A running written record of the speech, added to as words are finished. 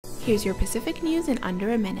Here's your Pacific news in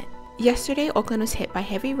under a minute. Yesterday, Oakland was hit by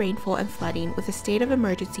heavy rainfall and flooding with a state of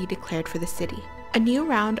emergency declared for the city. A new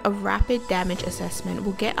round of rapid damage assessment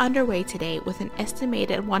will get underway today with an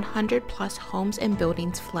estimated 100 plus homes and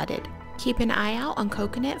buildings flooded. Keep an eye out on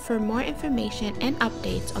Coconut for more information and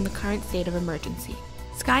updates on the current state of emergency.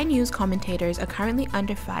 Sky News commentators are currently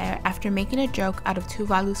under fire after making a joke out of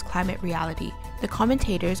Tuvalu's climate reality. The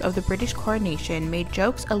commentators of the British coronation made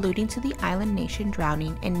jokes alluding to the island nation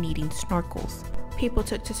drowning and needing snorkels. People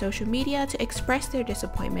took to social media to express their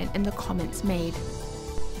disappointment in the comments made.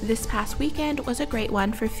 This past weekend was a great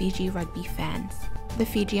one for Fiji rugby fans. The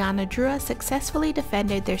Fijiana Drua successfully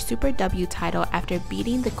defended their Super W title after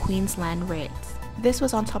beating the Queensland Reds. This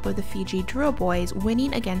was on top of the Fiji Drua boys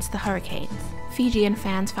winning against the Hurricanes. Fijian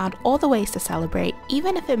fans found all the ways to celebrate,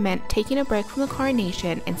 even if it meant taking a break from the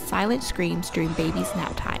coronation and silent screams during baby's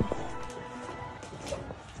nap time.